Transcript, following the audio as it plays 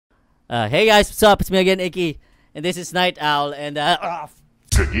Hey guys, what's up? It's me again, Ikki. And this is Night Owl. And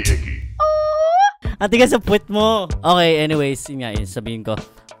Ikki. ang tigas sa puwet mo. Okay, anyways, yun nga, sabihin ko.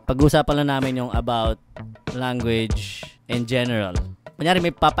 Pag-usapan lang namin yung about language in general. Kunyari,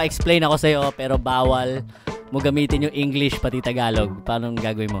 may papa-explain ako sa'yo, pero bawal mo gamitin yung English pati Tagalog. Paano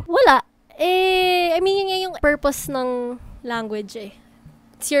gagawin mo? Wala. I mean, yun yung purpose ng language eh.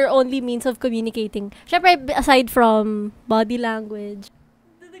 It's your only means of communicating. Syempre, aside from body language.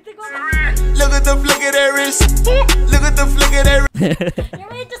 Look at the flick of that wrist. Look at the flick of that wrist.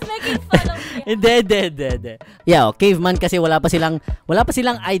 You're just making fun of me. Hindi. Yeah, caveman kasi wala pa silang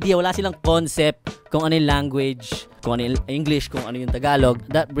idea, wala silang concept kung ano yung language, kung ano yung English, kung ano yung Tagalog.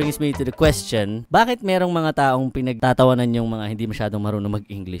 That brings me to the question, bakit merong mga taong pinagtatawanan yung mga hindi masyadong marunong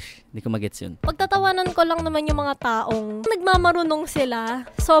mag-English? Hindi ko magets yun. Pagtatawanan ko lang naman yung mga taong nagmamarunong sila,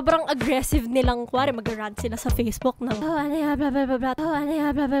 sobrang aggressive nilang, kuwari mag-rant sila sa Facebook ng ano ya, blah blah blah blah, ano ya,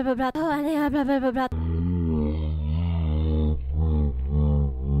 blah blah blah blah, ano ya, blah blah blah blah.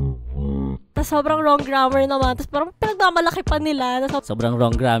 Tas sobrang wrong grammar naman. Tas parang pinagmamalaki pa nila. Sobrang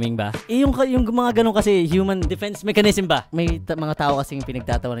wrong gramming ba? Yung mga ganun kasi human defense mechanism ba? May mga tao kasing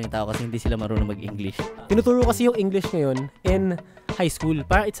pinagtatawanan yung tao kasi hindi sila marunong mag-English. Tinuturo kasi yung English ngayon in high school.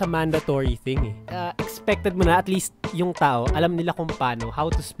 Parang it's a mandatory thing eh. Expected mo na at least yung tao, alam nila kung paano,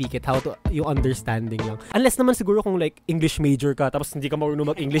 how to speak it, yung understanding lang. Unless naman siguro kung like English major ka tapos hindi ka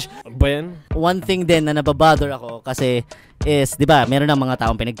marunong mag-English. Ba yan? One thing din na nababother ako kasi is, di ba, meron ng mga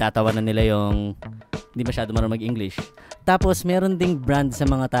taong pinagtatawanan nila yung hindi masyado marunong mag-English. Tapos, meron ding brand sa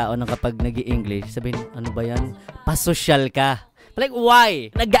mga tao na kapag nag-i-English, sabihin, ano ba yan? Pasosyal ka. Like, why?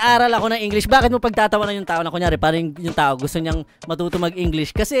 Nag-aaral ako ng English. Bakit mo pagtatawanan yung tao na kunyari, parang yung tao gusto niyang matuto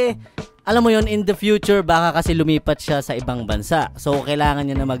mag-English? Kasi, alam mo yun, in the future, baka kasi lumipat siya sa ibang bansa. So, kailangan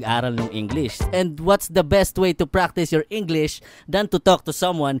niya na mag-aral ng English. And what's the best way to practice your English than to talk to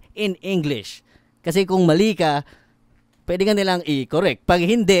someone in English? Kasi kung mali ka, pwede ka nilang i-correct. Pag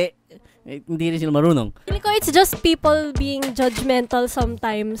hindi rin sila marunong. Feeling ko it's just people being judgmental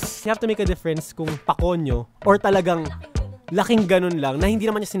sometimes. You have to make a difference kung pakonyo or talagang laking ganun lang na hindi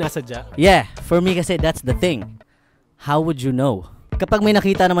naman niya sinasadya. Yeah, for me kasi that's the thing. How would you know? Kapag may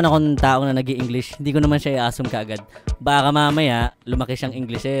nakita naman ako ng tao na nag-i-English, hindi ko naman siya i-assume kaagad. Baka mamaya, lumaki siyang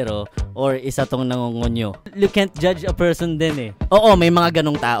Englishero or isa tong nangungunyo. You can't judge a person din eh. Oo, may mga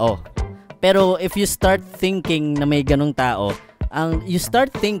ganong tao. Pero if you start thinking na may ganong tao, you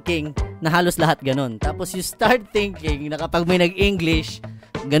start thinking na halos lahat ganon. Tapos you start thinking na kapag may nag-English,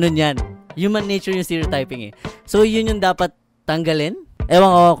 ganon yan. Human nature yung stereotyping eh. So yun yung dapat tanggalin.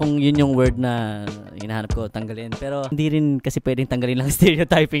 Ewan ko kung yun yung word na hinahanap ko, tanggalin. Pero hindi rin kasi pwedeng tanggalin lang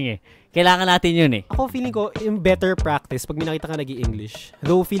stereotyping eh. Kailangan natin yun eh. Ako feeling ko, yung better practice pag may nakita ka nag-i-English,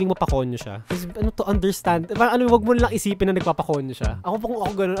 though feeling mo pakonyo siya, is, to understand, parang wag mo lang isipin na nagpapakonyo siya. Ako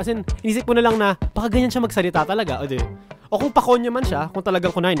ganun, as in, inisip mo na lang na, baka ganyan siya magsalita talaga, o di. O kung pakonyo man siya, kung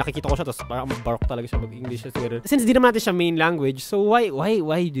talagang kunahin, nakikita ko siya, tapos parang barok talaga siya mag-English. Since di naman natin siya main language, so why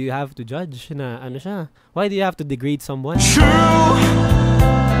do you have to judge na ano siya? Why do you have to degrade someone?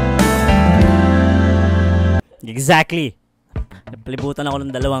 Exactly. Napalibutan ako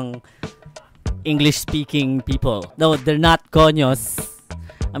ng dalawang English-speaking people. Though they're not konyos.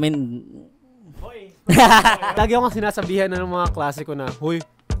 I mean... Lagi akong sinasabihan na ng mga klase ko na, hoy,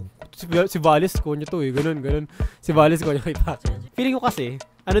 si Valis, konyo to eh, ganun. Si Valis, konyo kay Paco. Feeling ko kasi,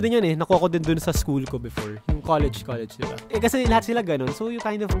 ano din yun eh, nakuha ko din dun sa school ko before. Yung college, diba? Kasi lahat sila ganun, so you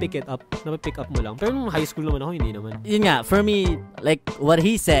kind of pick it up, pick up mo lang. Pero nung high school naman ako, hindi naman. Yun nga, for me, like what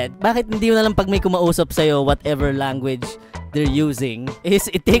he said, bakit hindi mo na lang pag may kumausap sa'yo, whatever language they're using,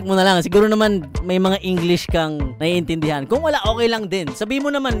 is i-take mo na lang. Siguro naman may mga English kang naiintindihan. Kung wala, okay lang din. Sabihin mo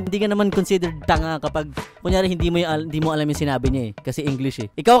naman, hindi ka naman considered tanga kapag, kunyari, hindi mo alam yung sinabi niya eh. Kasi English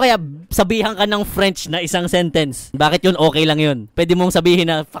eh. Ikaw kaya, sabihan ka ng French na isang sentence. Bakit yun? Okay lang yun. Pwede mong sabihin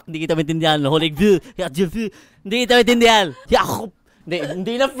na, fuck, hindi kita maintindihan. Hindi kita maintindihan.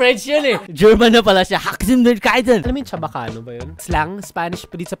 Hindi na French yun eh. German na pala siya. Alam mo yung Chabacano ba yun? Slang? Spanish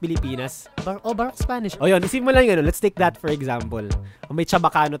pa dito sa Pilipinas? Barok Spanish. O yun, isipin mo lang yun. Let's take that for example. May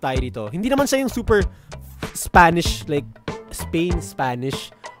Chabacano tayo dito. Hindi naman siya yung super Spanish, like Spain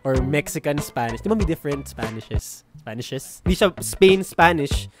Spanish or Mexican Spanish. Di ba may different Spanishes? Hindi siya Spain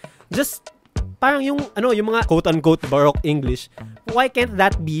Spanish. Just parang yung mga quote-unquote Baroque English. Why can't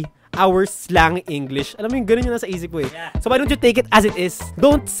that be our slang English? Alam mo yung ganun yung nasa isip ko eh. Yeah. So why don't you take it as it is?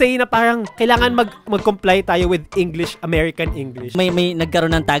 Don't say na parang kailangan mag-comply tayo with English, American English. May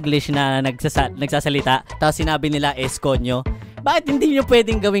nagkaroon ng Taglish na nagsasalita, tapos sinabi nila konyo. Bakit hindi nyo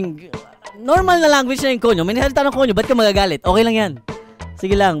pwedeng gawing normal na language na yung konyo? May nasalita ng konyo, ba't ka magagalit? Okay lang yan.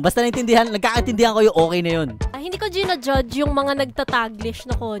 Sige lang, basta nagkakaintindihan ko yung okay na yun. I hindi ko ginajudge yung mga nagtataglish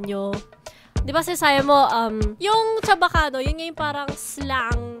na konyo. Di ba sasabi mo, yung chabacano, yun yung parang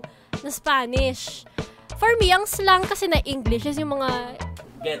slang na Spanish. For me, ang slang kasi na English is yung mga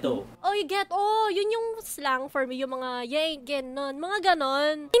Ghetto. oh, you get, yun yung slang for me, yung mga, ganon, mga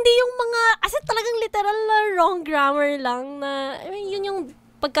ganon. Hindi yung mga, as in talagang literal na wrong grammar lang na, I mean, yun yung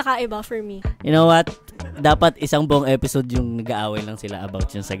pagkakaiba for me. You know what? Dapat isang buong episode yung nag-aaway lang sila about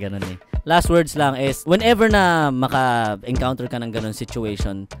yun sa ganun eh. Last words lang is, whenever na maka-encounter ka ng ganun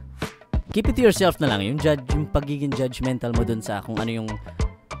situation, keep it to yourself na lang. Yung pagiging judgmental mo dun sa kung ano yung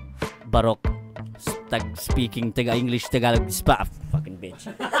Baroque speaking English Tagalog fucking bitch.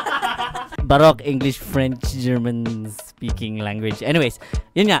 Baroque English French German speaking language. Anyways,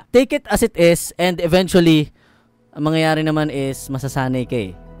 yun nga, take it as it is and eventually ang mangyayari naman is masasanay ka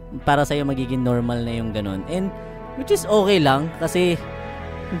eh. Para sa'yo magiging normal na yung ganun. And which is okay lang kasi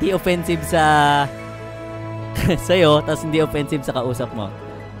hindi offensive sa sa'yo tapos hindi offensive sa kausap mo.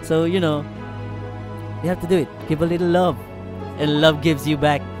 So, you know, you have to do it. Give a little love. And love gives you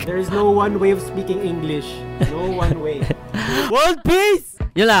back. There is no one way of speaking English. No one way. World peace!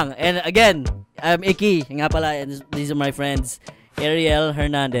 Yun lang. And again, I'm Ikki. Nga pala, and these are my friends. Ariel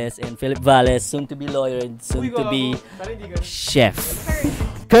Hernandez and Philip Valles, soon to be lawyer and soon to be chef.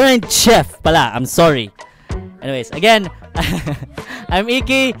 Current chef pala, I'm sorry. Anyways, again, I'm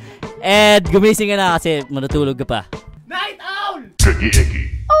Ikki and gumising ka na kasi matutulog ka pa. Night owl!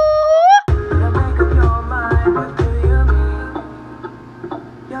 Ikki.